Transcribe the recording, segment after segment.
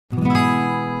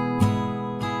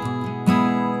Hi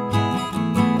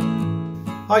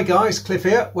guys, Cliff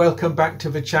here. Welcome back to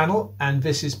the channel, and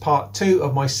this is part 2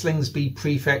 of my Slingsby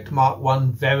Prefect Mark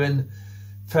 1 Veron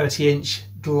 30-inch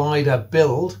glider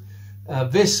build.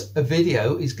 This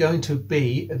video is going to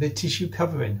be the tissue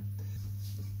covering.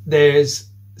 There's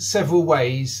several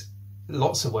ways,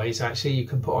 lots of ways actually, you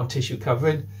can put on tissue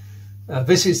covering.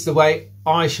 This is the way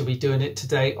I shall be doing it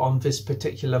today on this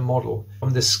particular model.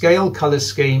 The scale colour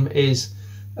scheme is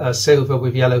silver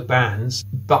with yellow bands,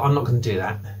 but I'm not going to do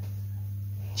that.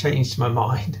 Changed my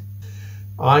mind.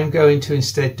 I'm going to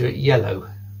instead do it yellow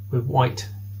with white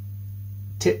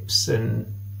tips and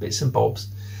bits and bobs.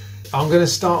 I'm going to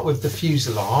start with the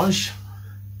fuselage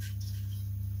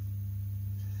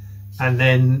and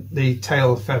then the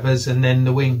tail feathers and then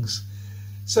the wings.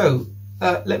 So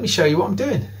let me show you what I'm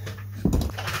doing.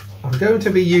 I'm going to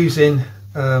be using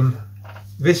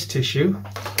this tissue.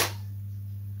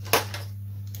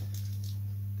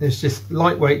 It's just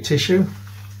lightweight tissue,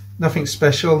 nothing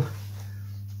special,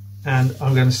 and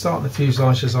I'm going to start the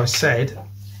fuselage as I said.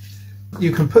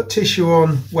 You can put tissue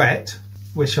on wet,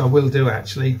 which I will do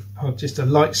actually. I've just a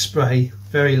light spray,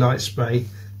 very light spray,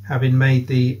 having made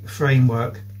the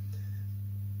framework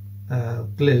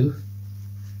glue,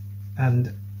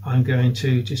 and I'm going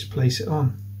to just place it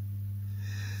on.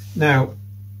 Now,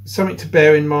 something to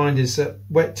bear in mind is that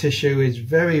wet tissue is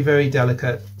very, very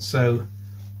delicate, so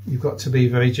you've got to be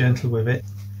very gentle with it.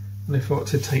 And I thought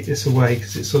to take this away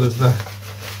because it's sort of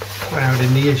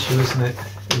clouding the issue, isn't it?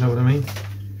 You know what I mean?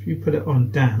 If you put it on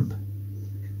damp,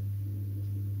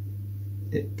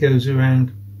 it goes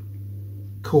around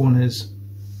corners.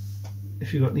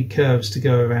 If you've got any curves to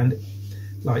go around it,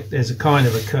 like there's a kind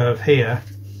of a curve here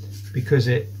because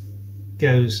it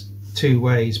goes two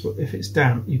ways, but if it's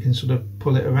damp you can sort of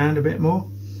pull it around a bit more.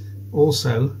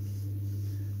 Also,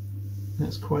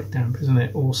 that's quite damp, isn't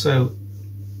it? Also,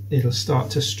 it'll start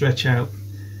to stretch out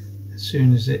as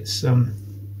soon as it starts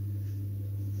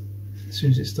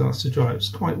to dry. It's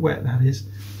quite wet, that is.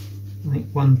 I think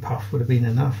one puff would have been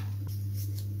enough.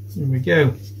 There we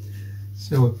go.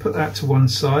 So we'll put that to one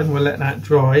side and we'll let that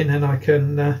dry, and then I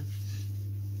can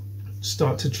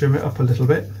start to trim it up a little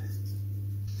bit.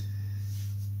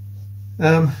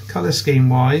 Colour scheme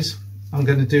wise, I'm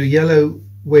going to do yellow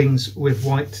wings with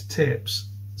white tips.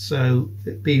 So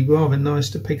it'd be rather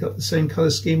nice to pick up the same colour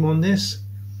scheme on this.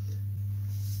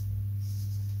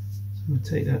 So I'm going to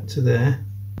take that to there.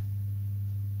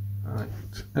 Right.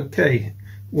 Okay,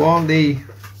 while the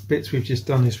bits we've just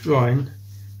done is drying,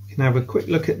 we can have a quick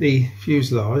look at the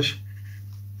fuselage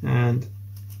and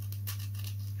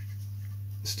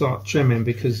start trimming,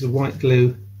 because the white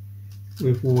glue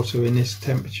with water in this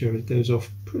temperature, it goes off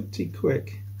pretty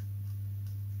quick.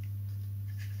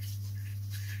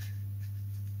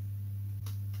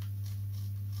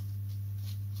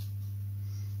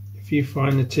 If you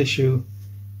find the tissue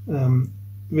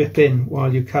rip in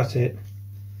while you cut it,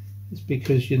 it's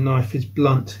because your knife is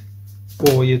blunt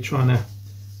or you're trying to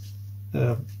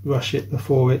rush it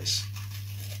before it's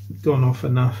gone off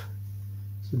enough,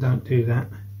 so don't do that.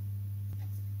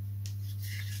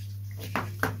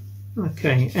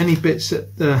 Okay, any bits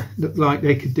that look like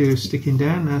they could do sticking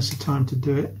down, now's the time to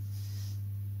do it.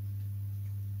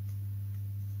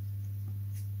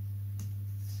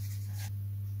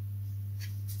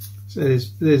 So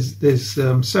there's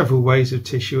several ways of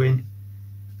tissuing,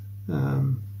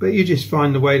 but you just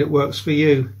find the way that works for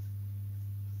you,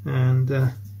 and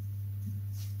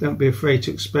don't be afraid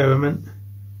to experiment.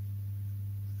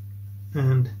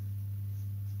 And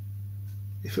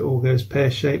if it all goes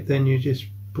pear-shaped, then you just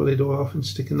pull it all off and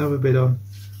stick another bit on.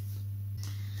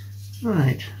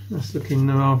 Right, that's looking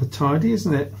rather tidy,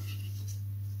 isn't it?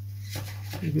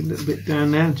 Maybe a little bit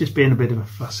down there, just being a bit of a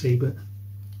fussy, but a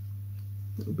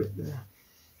little bit there.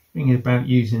 The thing about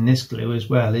using this glue as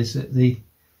well is that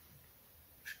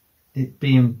it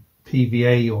being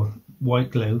PVA or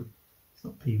white glue, it's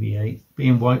not PVA,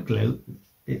 being white glue,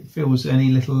 it fills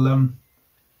any little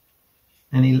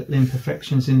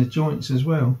imperfections in the joints as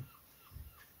well,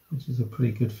 which is a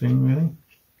pretty good thing, really.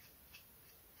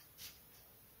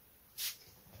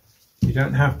 You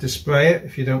don't have to spray it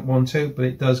if you don't want to, but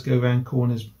it does go around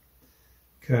corners,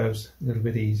 curves a little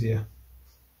bit easier.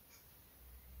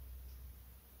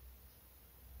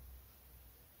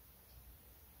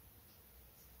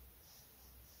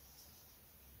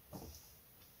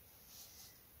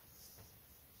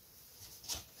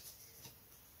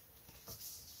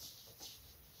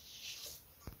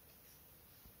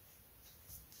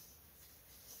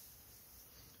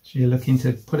 So you're looking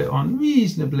to put it on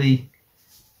reasonably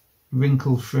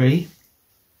wrinkle free.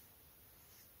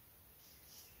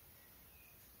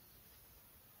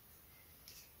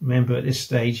 Remember, at this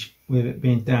stage, with it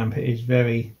being damp, it is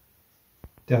very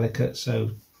delicate,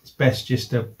 so it's best just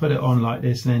to put it on like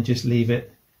this and then just leave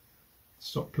it.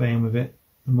 Stop playing with it.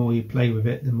 The more you play with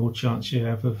it, the more chance you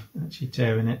have of actually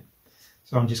tearing it.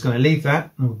 So I'm just going to leave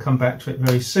that and we'll come back to it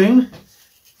very soon.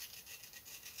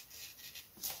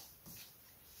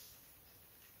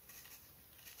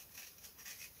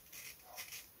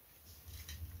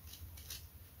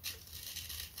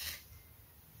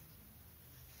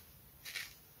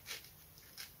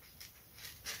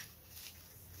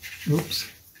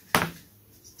 Oops,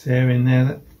 it's tearing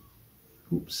there.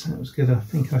 Oops, that was good. I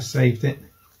think I saved it.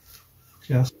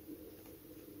 Just.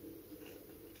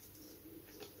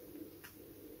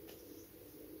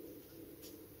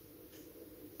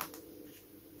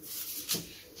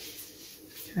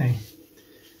 Okay,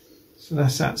 so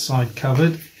that's that side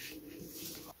covered.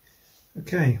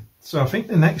 Okay, so I think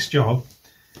the next job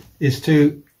is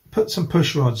to put some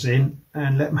push rods in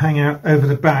and let them hang out over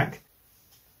the back.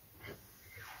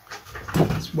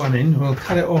 That's one in. We'll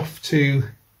cut it off to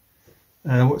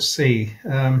let's see,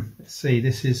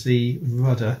 this is the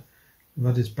rudder. The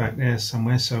rudder's back there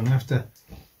somewhere, so I'm going to have to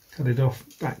cut it off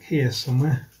back here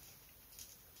somewhere.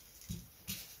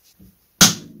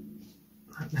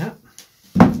 Like that.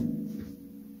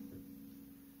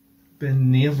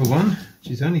 Bend the other one,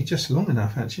 which is only just long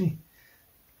enough actually.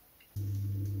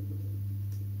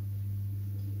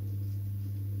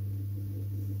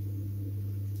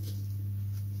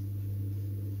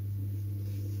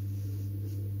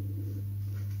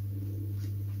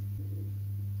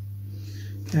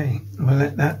 Okay, we'll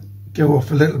let that go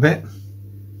off a little bit.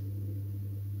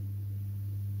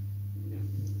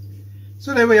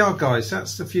 So there we are, guys.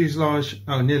 That's the fuselage.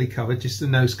 Oh, nearly covered. Just the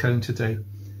nose cone to do.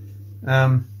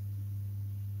 Not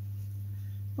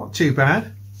too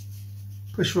bad.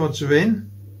 Push rods are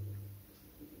in.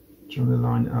 Trying to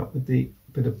line it up with the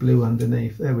bit of blue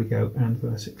underneath. There we go, and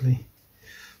vertically.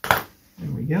 There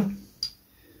we go.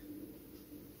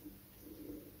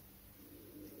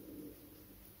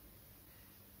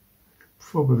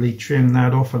 Probably trim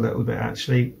that off a little bit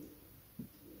actually,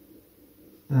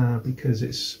 because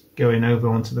it's going over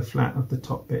onto the flat of the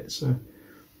top bit. So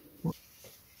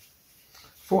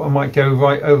thought I might go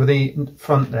right over the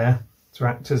front there to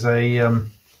act as a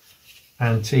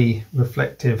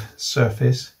anti-reflective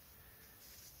surface.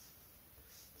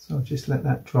 So I'll just let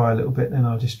that dry a little bit, then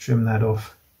I'll just trim that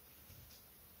off.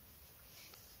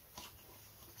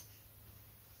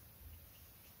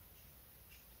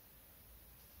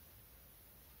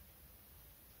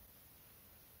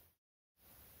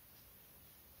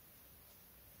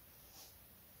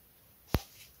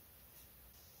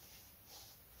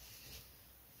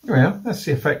 There we are, that's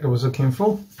the effect I was looking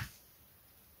for.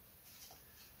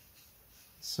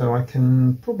 So I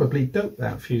can probably dope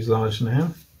that fuselage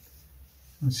now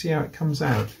and see how it comes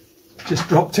out. Just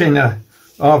dropped in a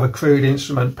rather crude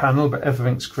instrument panel, but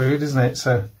everything's crude, isn't it?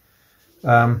 So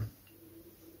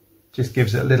just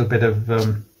gives it a little bit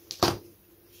of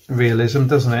realism,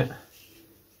 doesn't it?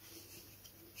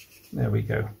 There we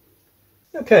go.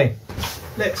 Okay,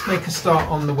 let's make a start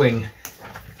on the wing.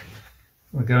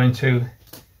 We're going to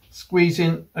squeeze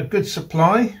in a good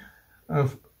supply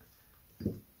of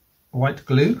white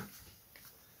glue.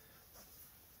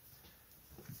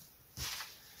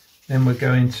 Then we're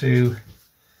going to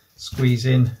squeeze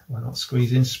in, well not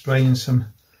squeeze in, spray in some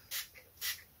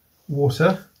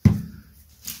water.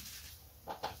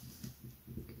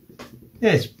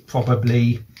 It's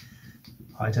probably,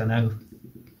 I don't know,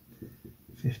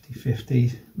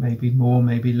 50-50, maybe more,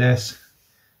 maybe less.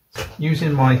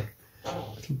 Using my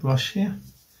little brush here,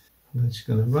 I'm just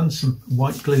going to run some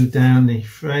white glue down the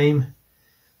frame.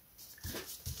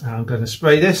 I'm going to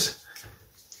spray this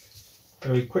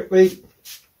very quickly,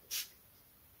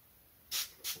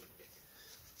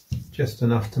 just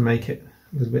enough to make it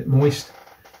a little bit moist.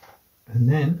 And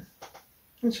then,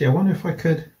 actually I wonder if I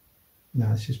could, no,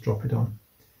 let's just drop it on,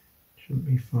 shouldn't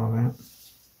be far out.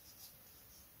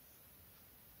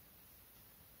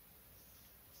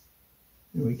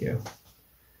 There we go,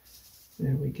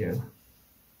 there we go.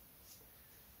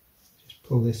 Just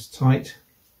pull this tight.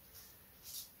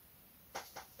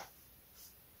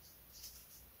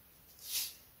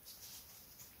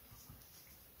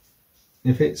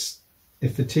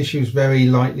 If the tissue is very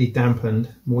lightly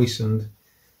dampened, moistened,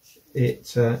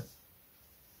 it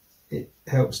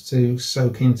helps to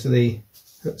soak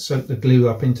the glue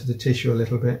up into the tissue a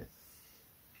little bit,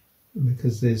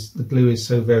 because the glue is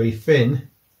so very thin.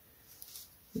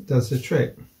 It does the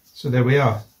trick. So there we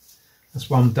are. That's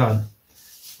one done.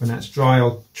 When that's dry,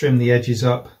 I'll trim the edges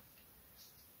up,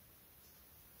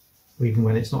 or even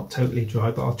when it's not totally dry,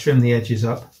 but I'll trim the edges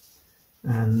up.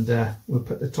 and we'll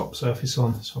put the top surface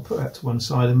on. So I'll put that to one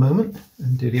side a moment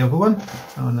and do the other one,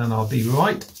 and then I'll be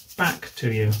right back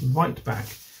to you, right back.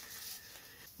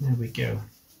 There we go.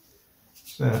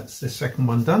 So that's the second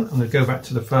one done. I'm going to go back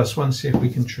to the first one, see if we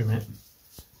can trim it.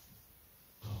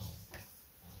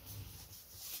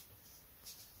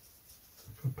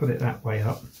 If I put it that way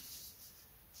up,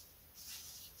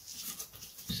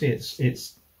 see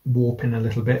it's warping a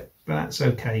little bit, but that's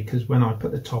okay because when I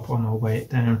put the top on I'll weigh it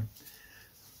down.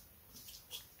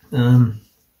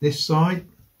 This side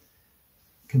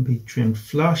can be trimmed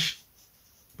flush,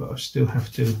 but I still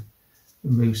have to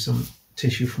remove some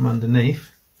tissue from underneath.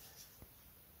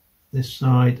 This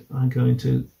side I'm going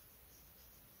to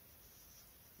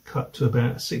cut to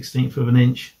about 1/16 of an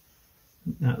inch.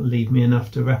 That'll leave me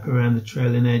enough to wrap around the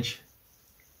trailing edge.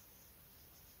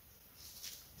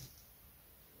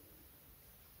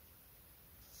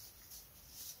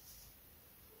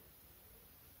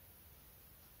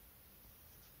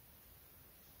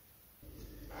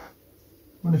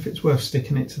 I wonder if it's worth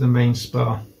sticking it to the main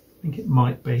spar. I think it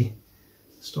might be.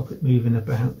 Stop it moving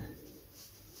about.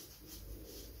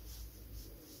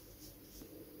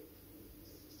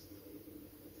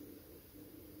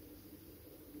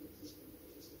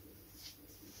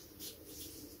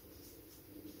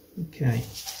 Okay.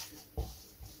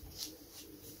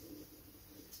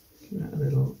 Give that a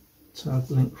little tug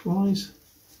lengthwise.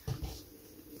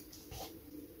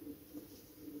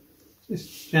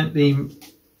 Just gently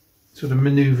sort of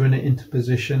manoeuvring it into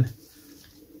position.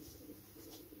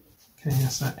 Okay,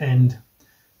 that's that end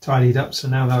tidied up, so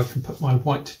now I can put my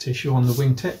white tissue on the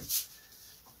wingtip.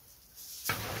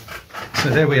 So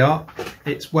there we are,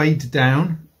 it's weighed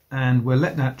down, and we'll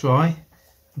let that dry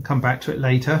and come back to it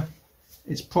later.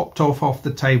 It's propped off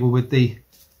the table with the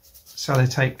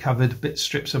sellotape covered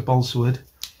strips of balsa wood.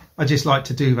 I just like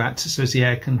to do that so the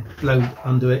air can blow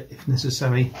under it if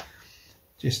necessary,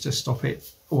 just to stop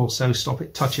it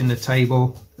touching the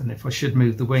table, and if I should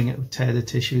move the wing it would tear the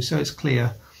tissue, so it's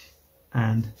clear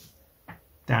and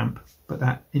damp, but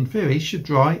that in theory should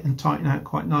dry and tighten out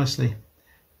quite nicely,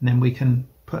 and then we can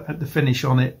put the finish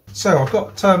on it. So I've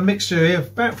got a mixture here of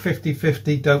about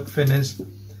 50-50 dope thinners,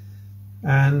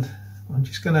 and I'm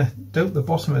just going to dope the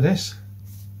bottom of this,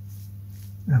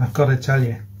 and I've got to tell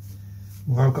you,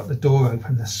 where I've got the door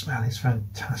open, the smell is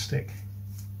fantastic.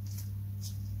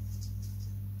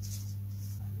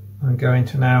 I'm going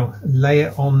to now lay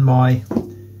it on my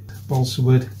balsa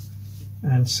wood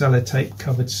and sellotape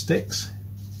covered sticks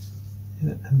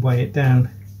and weigh it down.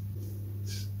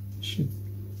 It should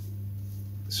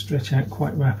stretch out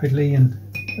quite rapidly and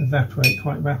evaporate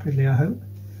quite rapidly, I hope.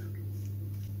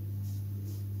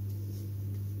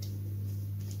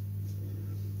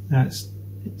 Now it's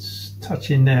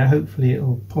touching there, hopefully it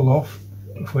will pull off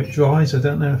before it dries. I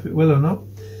don't know if it will or not.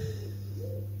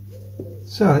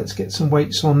 So let's get some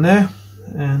weights on there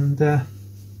and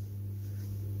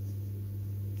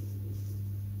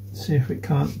see if it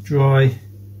can't dry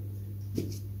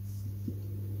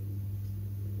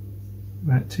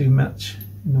without too much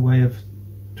in the way of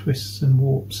twists and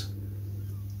warps.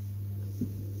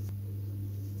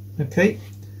 Okay,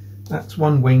 that's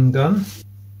one wing done.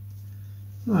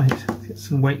 Right, get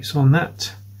some weights on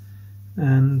that,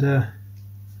 and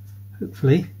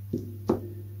hopefully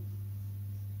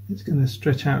it's going to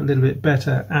stretch out a little bit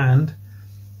better and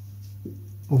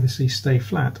obviously stay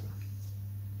flat.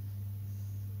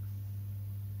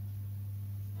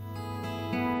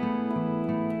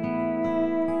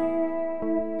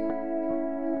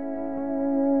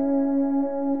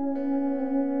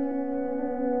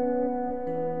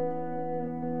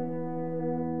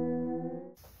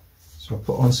 So I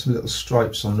put on some little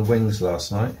stripes on the wings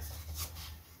last night.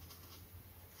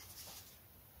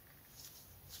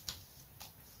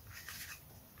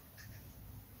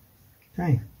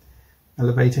 Okay,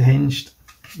 elevator hinged,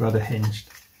 rudder hinged,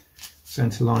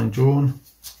 centre line drawn.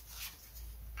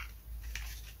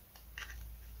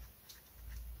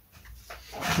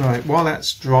 Right, while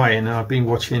that's drying, I've been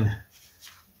watching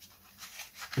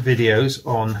videos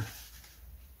on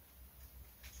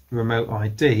remote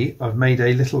ID. I've made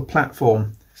a little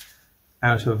platform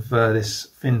out of this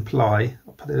thin ply.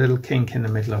 I'll put a little kink in the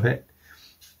middle of it.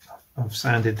 I've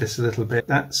sanded this a little bit.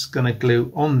 That's going to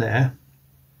glue on there.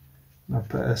 I've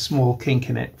put a small kink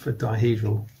in it for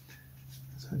dihedral,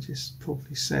 as I just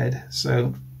probably said.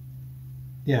 So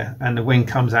yeah, and the wing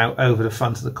comes out over the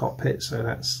front of the cockpit, so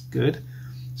that's good.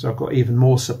 So I've got even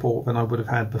more support than I would have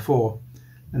had before,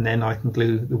 and then I can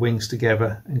glue the wings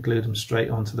together and glue them straight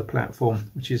onto the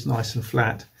platform, which is nice and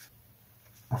flat.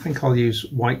 I think I'll use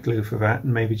white glue for that,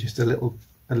 and maybe just a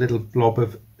little blob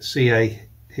of CA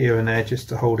here and there just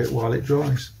to hold it while it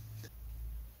dries.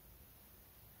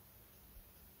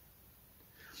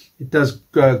 It does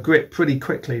grip pretty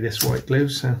quickly, this white glue,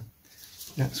 so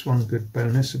that's one good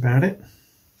bonus about it.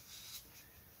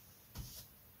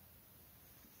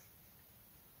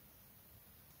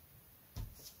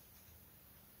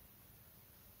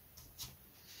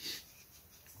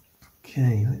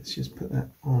 Okay, let's just put that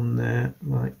on there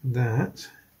like that.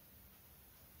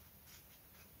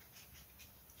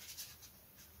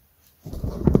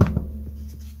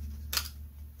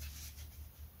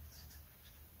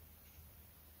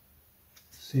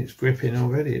 See, it's gripping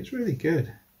already. It's really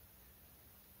good.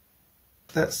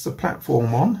 That's the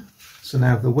platform on. So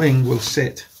now the wing will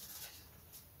sit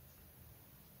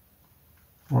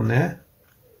on there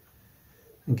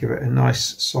and give it a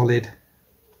nice solid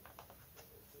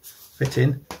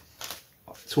fitting.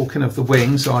 Talking of the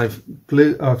wings, I've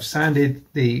sanded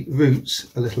the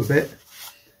roots a little bit,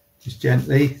 just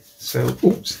gently. So,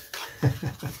 oops.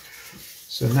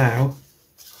 So now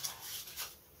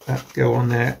that go on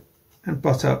there and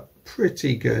butt up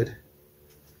pretty good.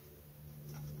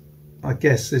 I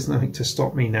guess there's nothing to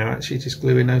stop me now actually just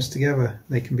gluing those together.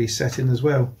 They can be set in as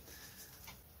well.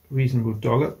 Reasonable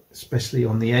dollop, especially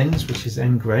on the ends, which is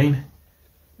end grain,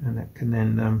 and that can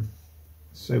then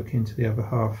soak into the other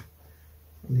half.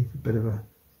 I'll leave a bit of a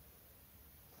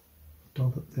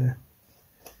dollop there.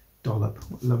 Dollop,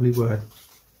 what a lovely word.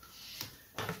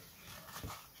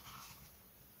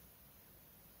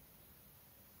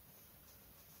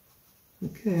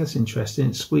 Okay, that's interesting.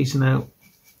 It's squeezing out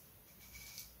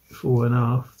fore and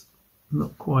aft,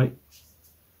 not quite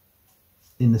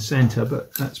in the centre,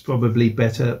 but that's probably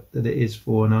better that it is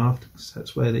fore and aft, because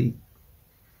that's where the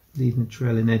leading and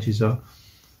trailing edges are.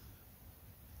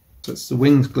 So it's the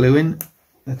wings gluing,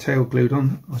 the tail glued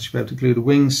on. I should be able to glue the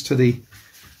wings to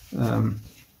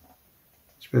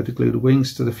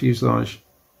the fuselage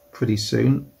pretty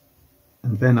soon,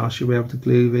 and then I should be able to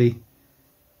glue the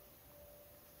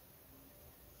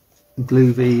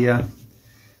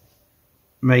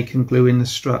make and glue in the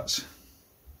struts.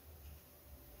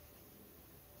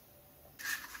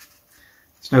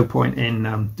 There's no point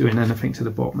in doing anything to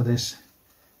the bottom of this.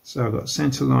 So I've got a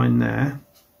centre line there,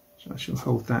 so I shall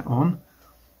hold that on,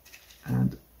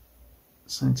 and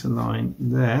centre line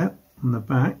there on the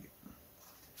back.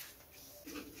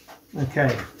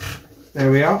 Okay, there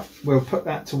we are. We'll put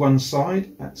that to one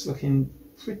side. That's looking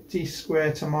pretty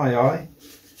square to my eye.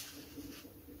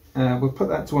 We'll put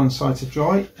that to one side to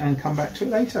dry and come back to it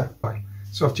later.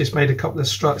 So I've just made a couple of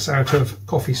struts out of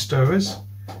coffee stirrers,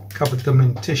 covered them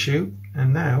in tissue,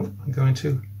 and now I'm going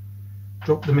to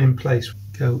drop them in place.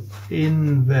 Go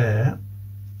in there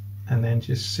and then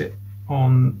just sit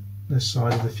on the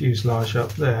side of the fuselage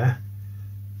up there,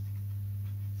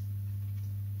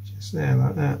 just there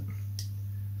like that.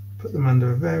 Put them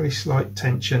under a very slight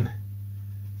tension,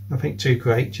 nothing too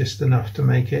great, just enough to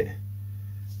make it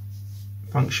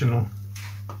functional.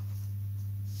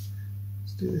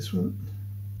 Let's do this one.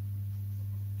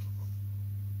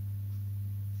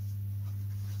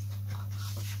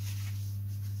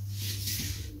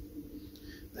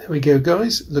 There we go,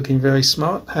 guys, looking very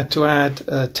smart. Had to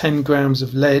add 10 grams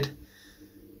of lead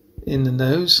in the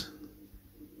nose,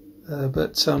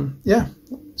 but yeah,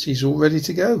 she's all ready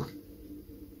to go.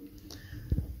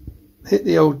 Hit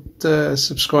the old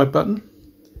subscribe button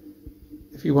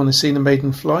if you want to see the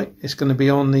maiden flight. It's going to be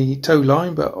on the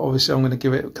Towline, but obviously I'm going to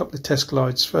give it a couple of test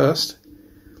glides first.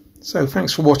 So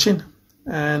thanks for watching,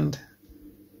 and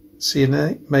see you in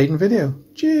the maiden video.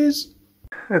 Cheers!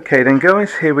 Okay then,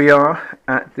 guys, here we are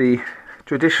at the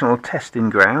traditional testing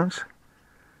grounds.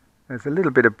 There's a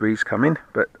little bit of breeze coming,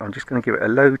 but I'm just going to give it a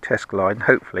low test glide and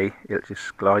hopefully it'll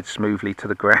just glide smoothly to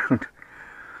the ground.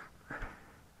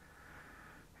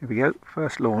 Here we go,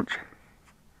 first launch.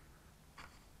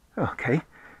 Okay, it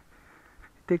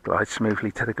did glide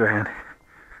smoothly to the ground.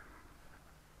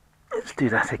 Let's do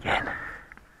that again.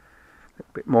 A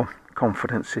little bit more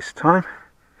confidence this time.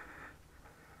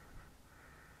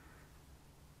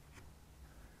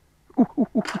 Ooh, ooh,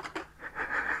 ooh.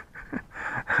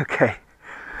 Okay,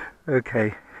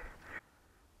 okay.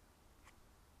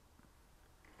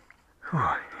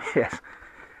 Oh, yes.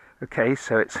 Okay,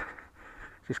 so it's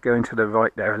just going to the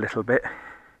right there a little bit,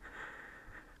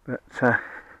 but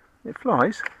it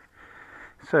flies,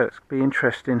 so it's be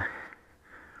interesting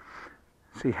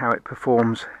to see how it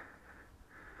performs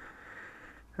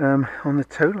on the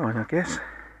Towline, I guess.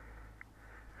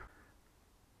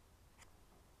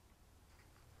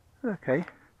 Okay,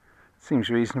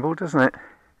 seems reasonable, doesn't it?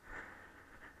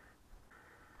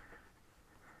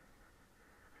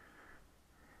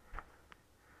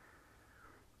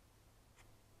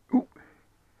 Ooh.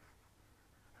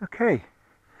 Okay,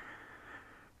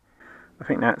 I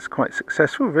think that's quite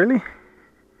successful, really.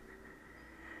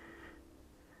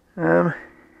 I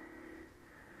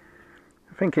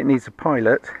think it needs a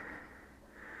pilot.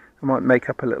 I might make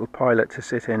up a little pilot to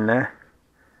sit in there.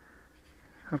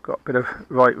 I've got a bit of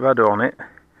right rudder on it.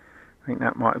 I think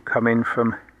that might have come in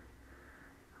from,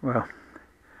 well,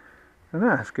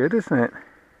 that's good, isn't it?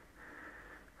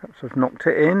 Perhaps I've knocked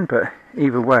it in, but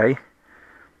either way,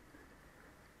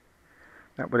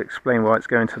 that would explain why it's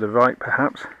going to the right,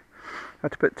 perhaps. I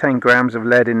had to put 10 grams of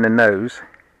lead in the nose,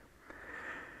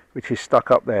 which is stuck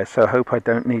up there, so I hope I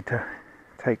don't need to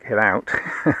take it out.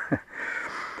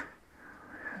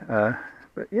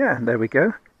 But yeah, there we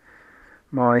go.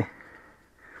 My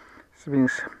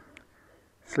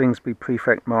Slingsby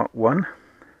Prefect Mark 1.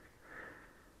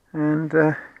 And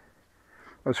I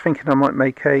was thinking I might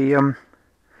make a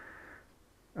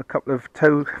couple of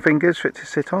toe fingers for it to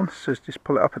sit on, so just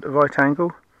pull it up at the right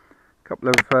angle. A couple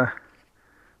of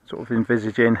sort of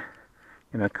envisaging,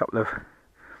 you know, a couple of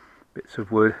bits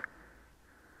of wood,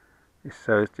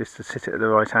 so just to sit it at the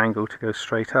right angle to go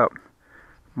straight up.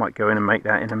 Might go in and make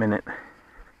that in a minute.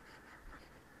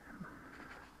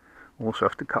 Also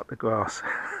have to cut the grass.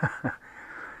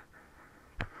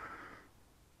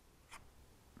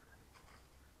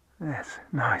 Yes,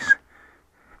 nice.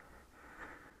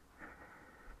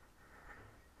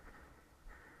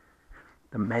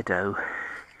 The meadow.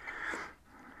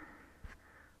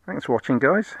 Thanks for watching,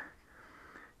 guys.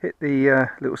 Hit the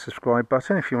little subscribe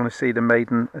button if you want to see the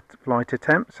maiden flight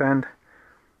attempts, and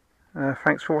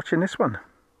thanks for watching this one.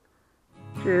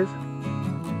 Cheers.